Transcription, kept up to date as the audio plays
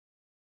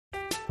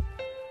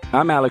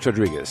I'm Alex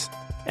Rodriguez.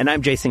 And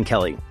I'm Jason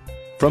Kelly.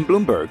 From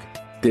Bloomberg,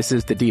 this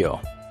is The Deal.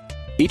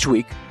 Each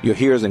week, you'll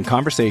hear us in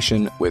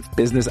conversation with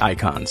business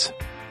icons.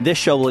 This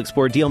show will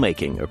explore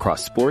deal-making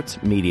across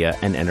sports, media,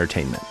 and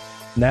entertainment.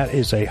 That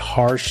is a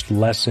harsh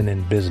lesson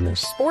in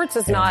business. Sports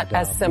is not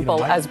as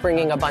simple as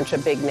bringing a bunch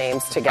of big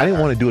names together. I didn't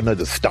want to do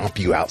another stomp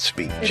you out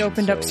speech. It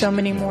opened up so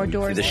many more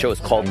doors. The show is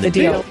called The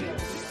Deal.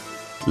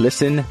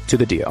 Listen to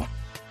The Deal.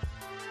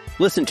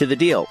 Listen to The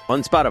Deal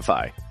on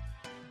Spotify.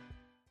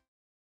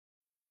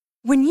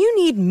 When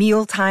you need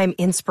mealtime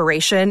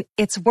inspiration,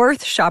 it's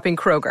worth shopping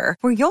Kroger,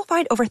 where you'll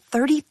find over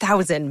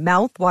 30,000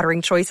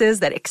 mouth-watering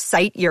choices that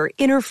excite your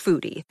inner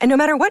foodie. And no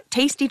matter what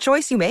tasty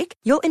choice you make,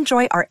 you'll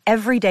enjoy our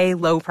everyday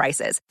low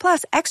prices,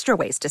 plus extra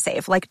ways to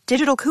save, like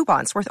digital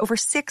coupons worth over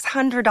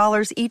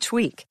 $600 each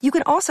week. You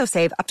can also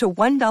save up to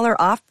 $1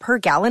 off per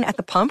gallon at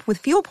the pump with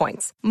fuel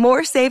points.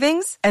 More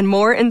savings and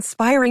more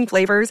inspiring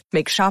flavors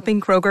make shopping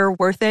Kroger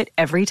worth it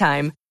every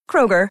time.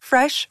 Kroger,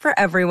 fresh for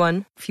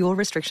everyone. Fuel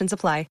restrictions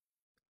apply.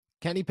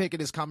 Kenny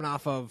Pickett is coming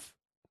off of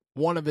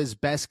one of his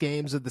best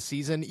games of the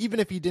season, even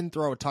if he didn't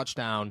throw a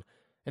touchdown.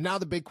 And now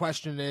the big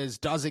question is,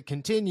 does it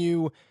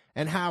continue?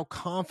 And how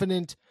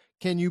confident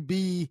can you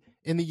be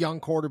in the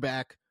young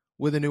quarterback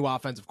with a new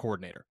offensive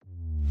coordinator?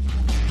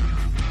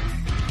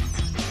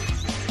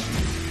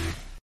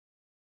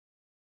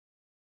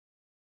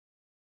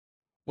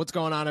 What's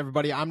going on,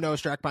 everybody? I'm Noah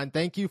Strackpine.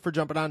 Thank you for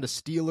jumping on to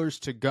Steelers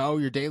to Go,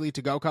 your daily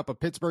to-go cup of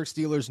Pittsburgh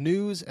Steelers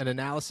news and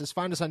analysis.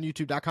 Find us on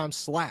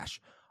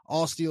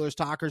youtube.com/All Steelers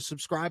Talkers.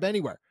 Subscribe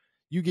anywhere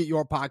you get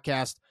your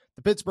podcast.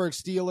 The Pittsburgh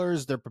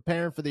Steelers, they're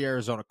preparing for the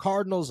Arizona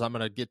Cardinals. I'm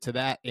going to get to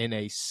that in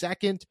a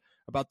second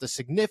about the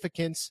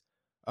significance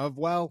of,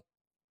 well,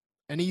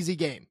 an easy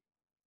game.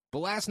 But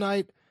last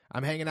night,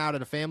 I'm hanging out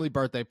at a family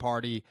birthday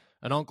party.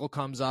 An uncle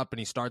comes up and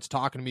he starts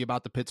talking to me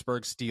about the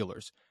Pittsburgh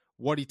Steelers.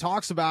 What he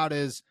talks about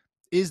is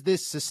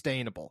this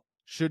sustainable?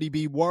 Should he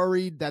be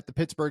worried that the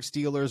Pittsburgh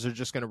Steelers are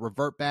just going to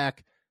revert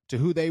back to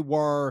who they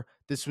were?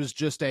 This was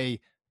just a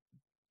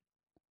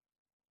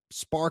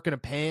spark in a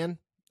pan,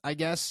 I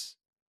guess.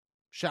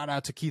 Shout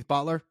out to Keith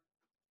Butler.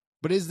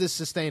 But is this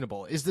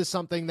sustainable? Is this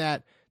something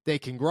that they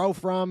can grow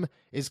from?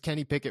 Is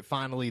Kenny Pickett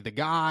finally the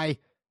guy?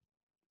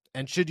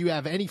 And should you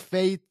have any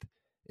faith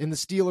in the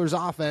Steelers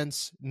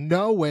offense,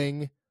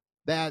 knowing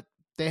that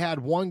they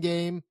had one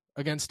game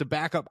against a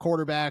backup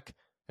quarterback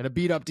and a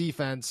beat-up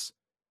defense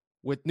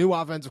with new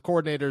offensive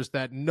coordinators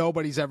that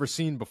nobody's ever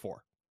seen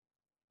before?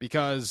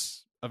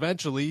 Because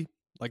eventually,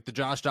 like the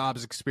Josh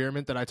Dobbs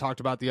experiment that I talked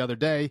about the other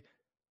day,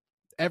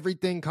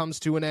 everything comes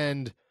to an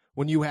end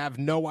when you have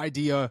no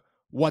idea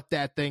what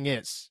that thing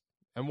is.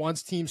 And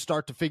once teams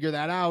start to figure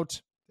that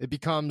out, it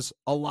becomes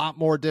a lot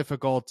more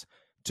difficult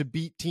to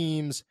beat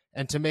teams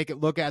and to make it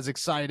look as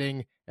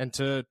exciting and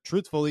to,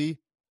 truthfully,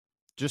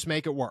 just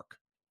make it work.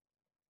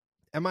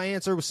 And my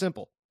answer was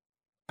simple.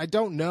 I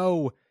don't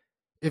know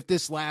if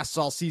this lasts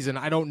all season.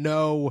 I don't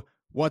know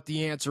what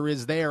the answer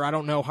is there. I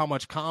don't know how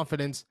much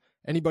confidence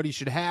anybody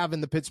should have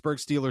in the Pittsburgh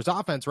Steelers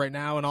offense right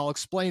now, and I'll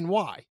explain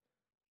why.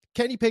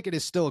 Kenny Pickett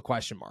is still a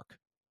question mark.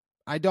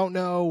 I don't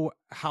know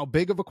how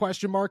big of a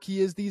question mark he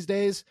is these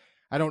days.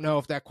 I don't know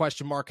if that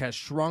question mark has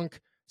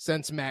shrunk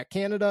since Matt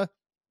Canada.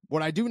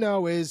 What I do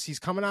know is he's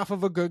coming off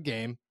of a good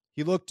game.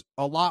 He looked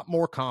a lot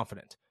more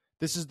confident.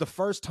 This is the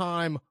first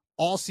time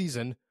all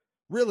season,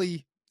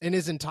 really in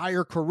his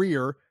entire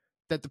career,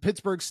 that the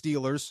Pittsburgh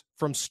Steelers,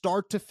 from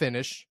start to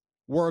finish,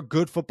 were a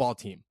good football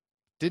team.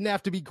 Didn't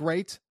have to be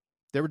great.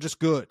 They were just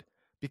good.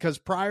 Because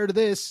prior to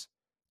this,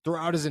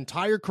 throughout his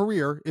entire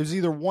career, it was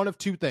either one of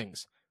two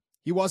things.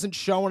 He wasn't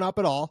showing up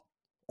at all,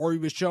 or he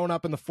was showing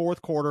up in the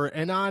fourth quarter,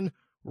 and on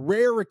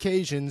rare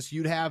occasions,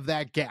 you'd have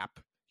that gap.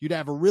 You'd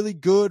have a really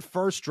good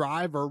first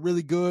drive or a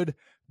really good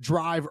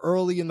drive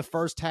early in the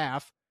first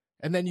half,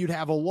 and then you'd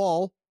have a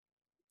lull,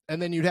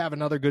 and then you'd have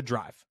another good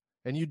drive.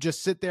 And you'd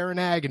just sit there in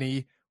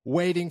agony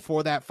waiting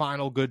for that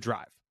final good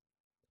drive.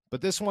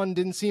 But this one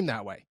didn't seem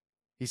that way.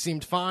 He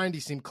seemed fine. He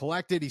seemed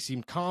collected. He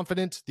seemed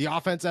confident. The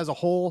offense as a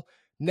whole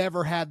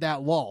never had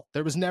that lull.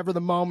 There was never the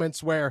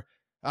moments where,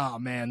 oh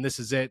man, this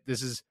is it.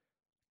 This is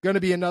going to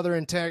be another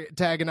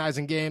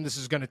antagonizing game. This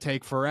is going to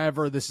take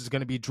forever. This is going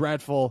to be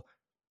dreadful.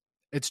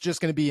 It's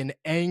just going to be an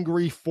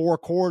angry 4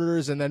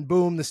 quarters, and then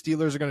boom, the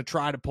Steelers are going to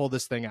try to pull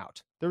this thing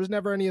out. There was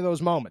never any of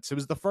those moments. It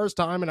was the first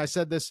time, and I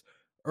said this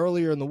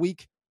earlier in the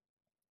week,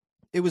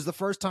 it was the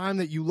first time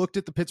that you looked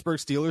at the Pittsburgh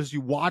Steelers,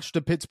 you watched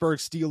a Pittsburgh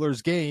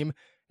Steelers game,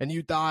 and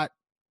you thought,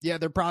 yeah,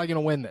 they're probably going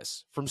to win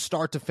this from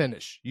start to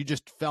finish. You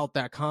just felt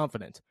that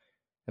confident.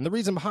 And the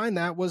reason behind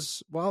that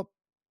was, well,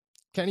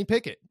 Kenny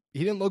Pickett. He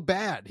didn't look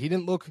bad. He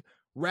didn't look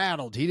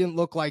rattled. He didn't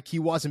look like he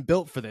wasn't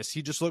built for this.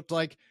 He just looked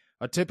like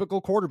a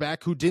typical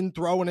quarterback who didn't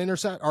throw an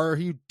intercept, or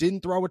he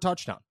didn't throw a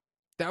touchdown.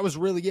 That was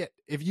really it.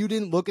 If you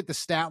didn't look at the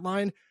stat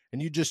line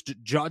and you just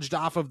judged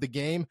off of the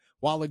game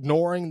while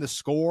ignoring the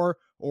score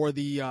or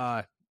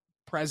the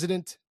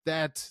precedent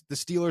that the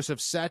Steelers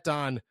have set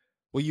on,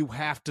 well, you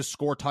have to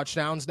score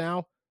touchdowns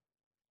now,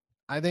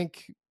 I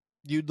think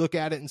you'd look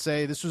at it and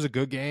say, this was a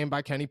good game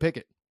by Kenny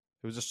Pickett.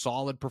 It was a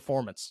solid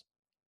performance.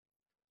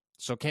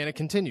 So can it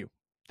continue?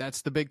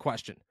 That's the big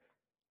question.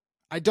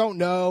 I don't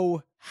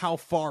know how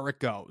far it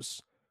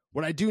goes.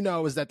 What I do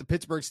know is that the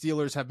Pittsburgh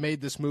Steelers have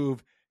made this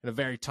move in a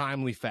very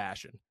timely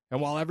fashion. And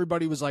while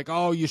everybody was like,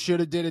 oh, you should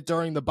have did it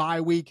during the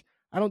bye week,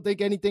 I don't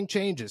think anything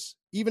changes.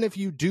 Even if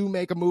you do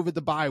make a move at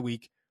the bye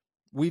week,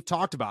 we've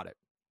talked about it.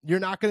 You're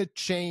not going to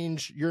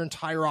change your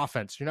entire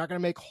offense. You're not going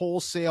to make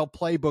wholesale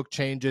playbook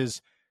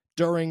changes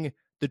during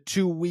the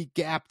 2-week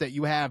gap that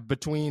you have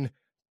between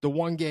the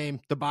one game,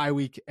 the bye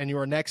week, and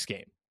your next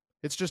game.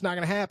 It's just not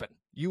going to happen.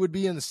 You would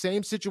be in the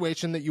same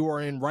situation that you are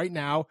in right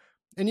now.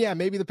 And yeah,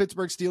 maybe the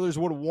Pittsburgh Steelers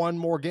would have won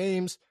more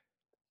games,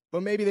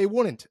 but maybe they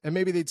wouldn't. And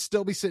maybe they'd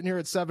still be sitting here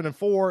at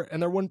 7-4,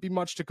 and there wouldn't be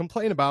much to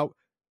complain about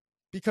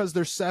because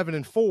they're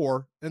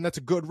 7-4, and that's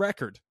a good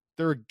record.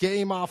 They're a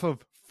game off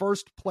of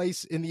first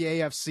place in the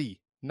AFC.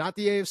 Not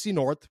the AFC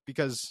North,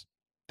 because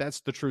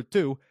that's the truth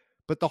too,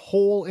 but the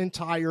whole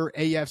entire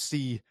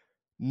AFC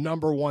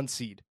number 1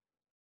 seed.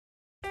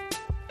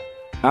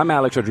 I'm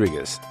Alex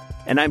Rodriguez.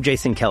 And I'm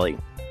Jason Kelly.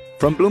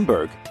 From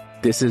Bloomberg,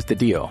 this is The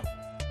Deal.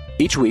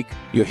 Each week,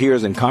 you'll hear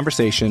us in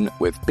conversation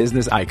with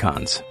business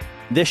icons.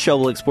 This show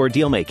will explore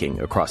deal-making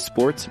across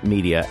sports,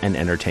 media, and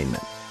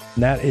entertainment.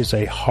 That is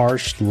a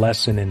harsh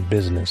lesson in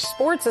business.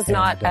 Sports is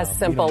not as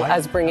simple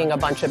as bringing a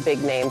bunch of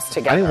big names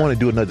together. I didn't want to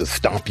do another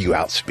stomp you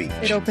out speech.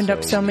 It opened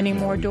up so many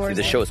more doors.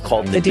 The show is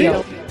called The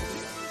Deal.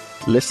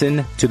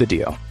 Listen to The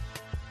Deal.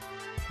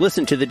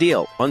 Listen to The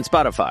Deal on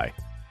Spotify.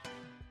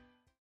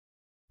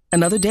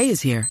 Another day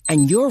is here,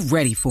 and you're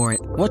ready for it.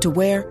 What to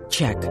wear?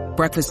 Check.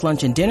 Breakfast,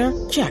 lunch, and dinner?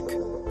 Check.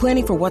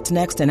 Planning for what's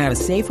next and how to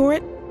save for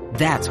it?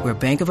 That's where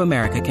Bank of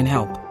America can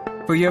help.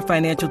 For your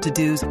financial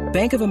to-dos,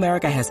 Bank of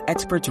America has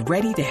experts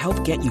ready to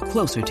help get you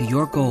closer to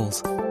your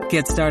goals.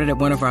 Get started at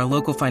one of our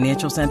local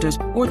financial centers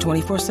or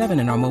 24/7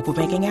 in our mobile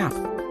banking app.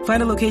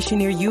 Find a location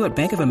near you at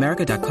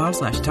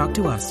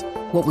bankofamerica.com/talktous.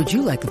 What would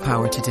you like the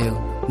power to do?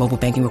 Mobile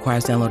banking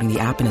requires downloading the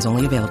app and is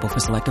only available for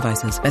select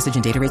devices. Message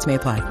and data rates may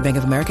apply. Bank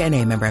of America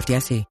NA, member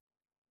FDIC.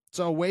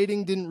 So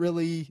waiting didn't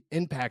really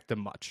impact them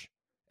much.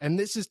 And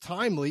this is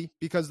timely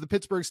because the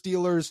Pittsburgh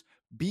Steelers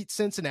beat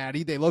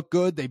Cincinnati. They look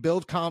good. They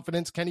build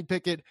confidence. Kenny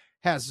Pickett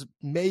has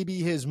maybe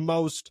his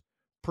most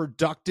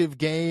productive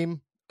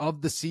game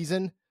of the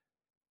season.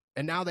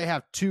 And now they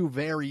have 2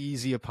 very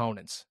easy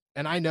opponents.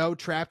 And I know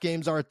trap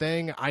games are a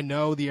thing. I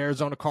know the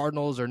Arizona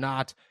Cardinals are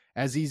not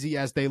as easy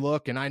as they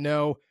look. And I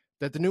know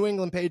that the New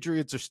England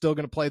Patriots are still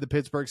going to play the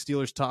Pittsburgh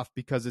Steelers tough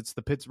because it's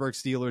the Pittsburgh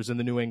Steelers and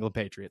the New England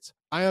Patriots.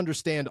 I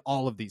understand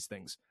all of these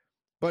things.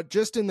 But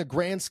just in the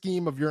grand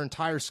scheme of your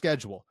entire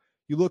schedule,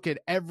 you look at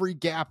every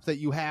gap that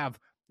you have,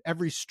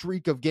 every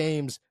streak of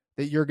games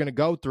that you're going to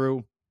go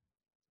through,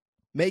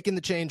 making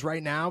the change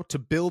right now to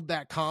build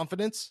that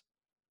confidence,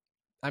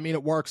 I mean,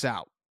 it works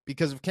out.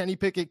 Because if Kenny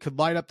Pickett could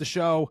light up the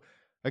show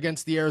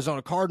against the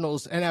Arizona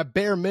Cardinals and at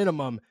bare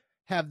minimum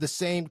have the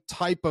same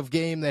type of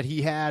game that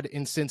he had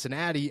in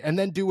Cincinnati and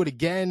then do it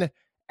again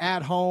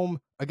at home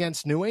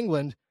against New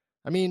England,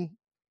 I mean,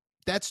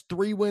 that's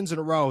 3 wins in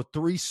a row,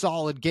 3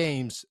 solid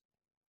games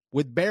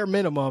with bare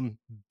minimum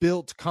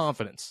built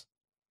confidence.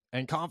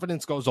 And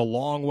confidence goes a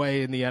long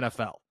way in the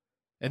NFL.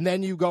 And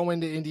then you go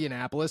into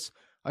Indianapolis,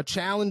 a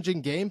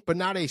challenging game, but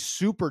not a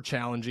super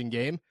challenging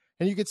game.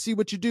 And you can see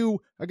what you do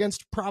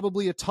against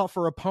probably a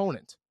tougher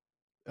opponent,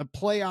 a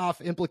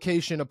playoff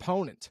implication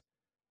opponent.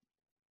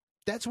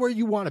 That's where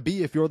you want to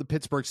be if you're the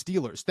Pittsburgh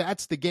Steelers.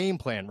 That's the game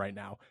plan right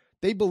now.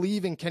 They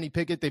believe in Kenny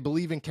Pickett. They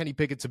believe in Kenny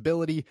Pickett's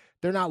ability.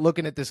 They're not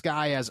looking at this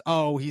guy as,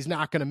 oh, he's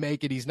not going to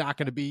make it. He's not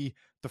going to be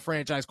the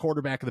franchise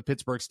quarterback of the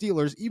Pittsburgh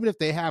Steelers. Even if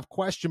they have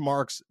question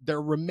marks,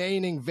 they're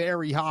remaining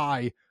very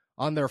high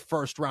on their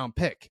first-round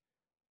pick.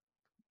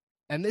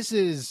 And this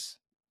is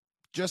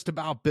just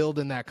about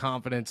building that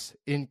confidence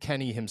in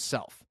Kenny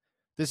himself.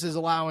 This is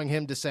allowing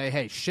him to say,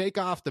 hey, shake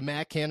off the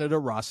Matt Canada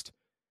rust.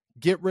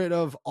 Get rid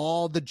of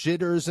all the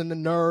jitters and the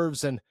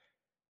nerves and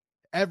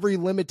every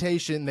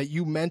limitation that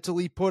you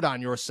mentally put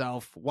on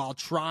yourself while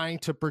trying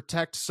to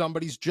protect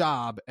somebody's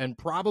job and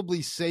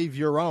probably save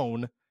your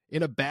own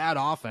in a bad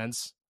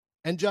offense,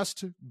 and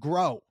just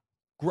grow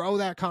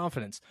that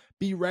confidence.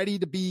 Be ready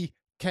to be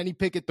Kenny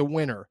Pickett, the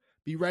winner.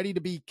 Be ready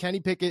to be Kenny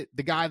Pickett,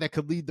 the guy that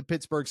could lead the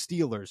Pittsburgh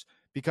Steelers,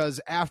 because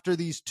after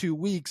these 2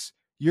 weeks,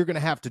 you're going to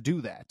have to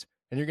do that.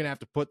 And you're going to have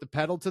to put the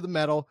pedal to the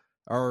metal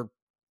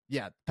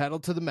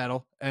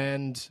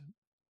and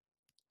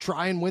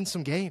try and win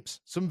some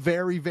games, some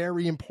very,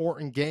 very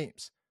important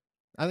games.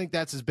 I think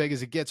that's as big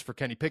as it gets for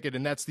Kenny Pickett,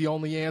 and that's the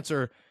only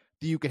answer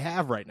that you could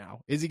have right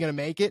now. Is he going to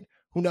make it?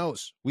 Who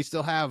knows? We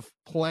still have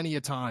plenty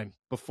of time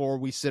before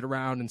we sit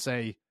around and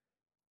say,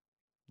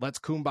 let's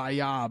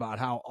kumbaya about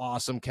how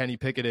awesome Kenny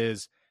Pickett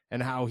is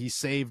and how he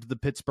saved the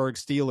Pittsburgh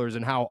Steelers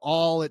and how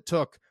all it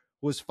took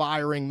was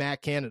firing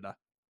Matt Canada.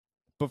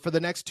 But for the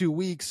next 2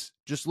 weeks,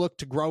 just look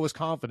to grow his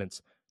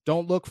confidence.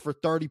 Don't look for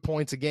 30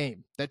 points a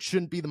game. That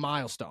shouldn't be the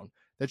milestone.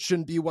 That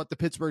shouldn't be what the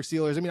Pittsburgh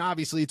Steelers, I mean,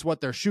 obviously it's what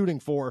they're shooting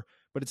for,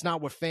 but it's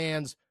not what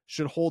fans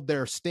should hold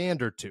their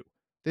standard to.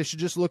 They should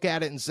just look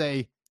at it and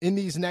say, in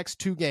these next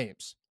 2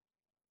 games,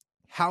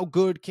 how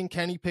good can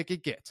Kenny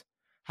Pickett get?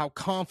 How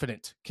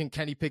confident can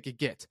Kenny Pickett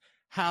get?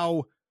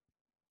 How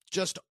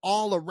just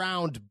all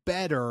around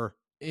better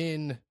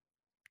in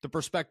the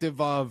perspective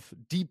of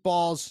deep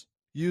balls,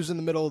 use in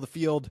the middle of the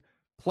field,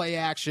 play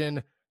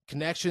action,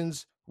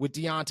 connections with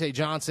Deontay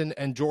Johnson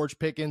and George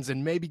Pickens,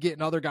 and maybe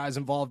getting other guys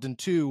involved in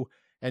too,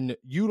 and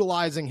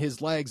utilizing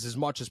his legs as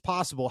much as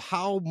possible.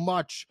 How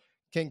much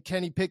can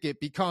Kenny Pickett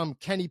become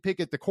Kenny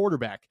Pickett, the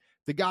quarterback,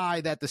 the guy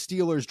that the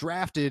Steelers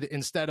drafted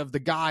instead of the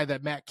guy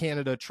that Matt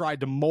Canada tried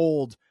to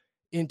mold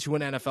into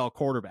an NFL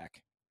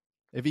quarterback?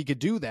 If he could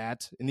do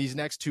that in these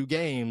next two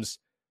games,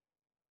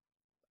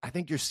 I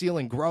think your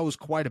ceiling grows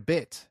quite a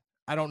bit.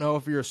 I don't know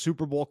if you're a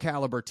Super Bowl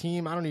caliber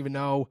team. I don't even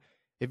know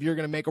if you're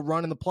going to make a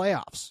run in the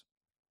playoffs.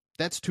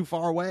 That's too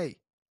far away.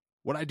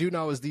 What I do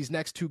know is these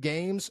next two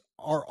games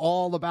are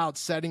all about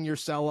setting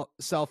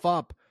yourself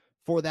up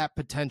for that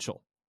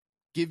potential.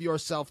 Give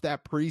yourself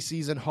that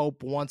preseason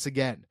hope once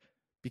again,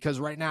 because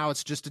right now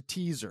it's just a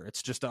teaser.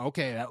 It's just,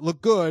 okay, that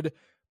looked good,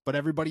 but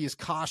everybody is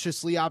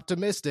cautiously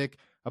optimistic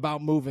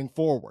about moving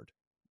forward.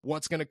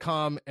 What's going to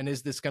come, and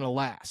is this going to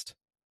last?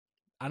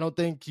 I don't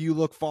think you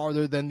look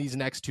farther than these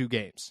next two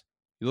games.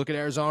 You look at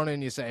Arizona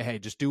and you say, hey,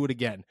 just do it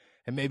again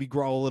and maybe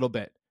grow a little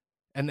bit.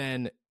 And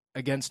then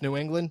against New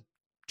England,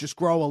 just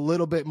grow a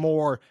little bit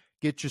more,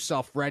 get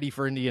yourself ready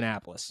for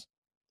Indianapolis.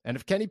 And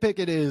if Kenny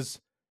Pickett is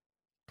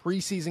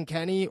preseason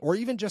Kenny, or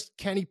even just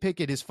Kenny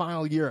Pickett his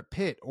final year at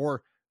Pitt,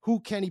 or who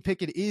Kenny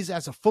Pickett is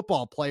as a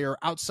football player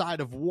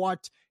outside of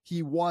what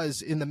he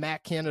was in the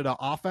Matt Canada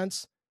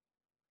offense,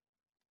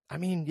 I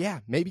mean, yeah,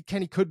 maybe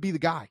Kenny could be the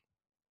guy.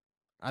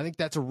 I think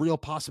that's a real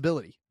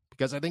possibility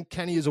because I think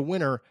Kenny is a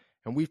winner,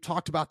 and we've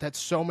talked about that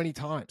so many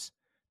times.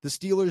 The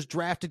Steelers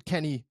drafted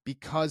Kenny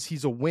because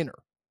he's a winner.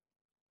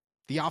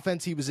 The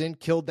offense he was in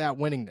killed that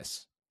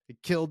winningness.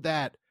 It killed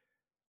that,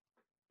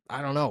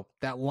 I don't know,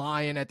 that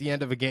lion at the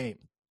end of a game.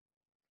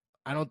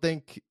 I don't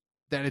think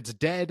that it's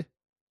dead,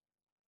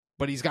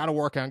 but he's got to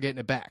work on getting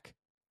it back.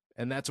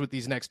 And that's what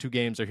these next two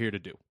games are here to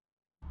do.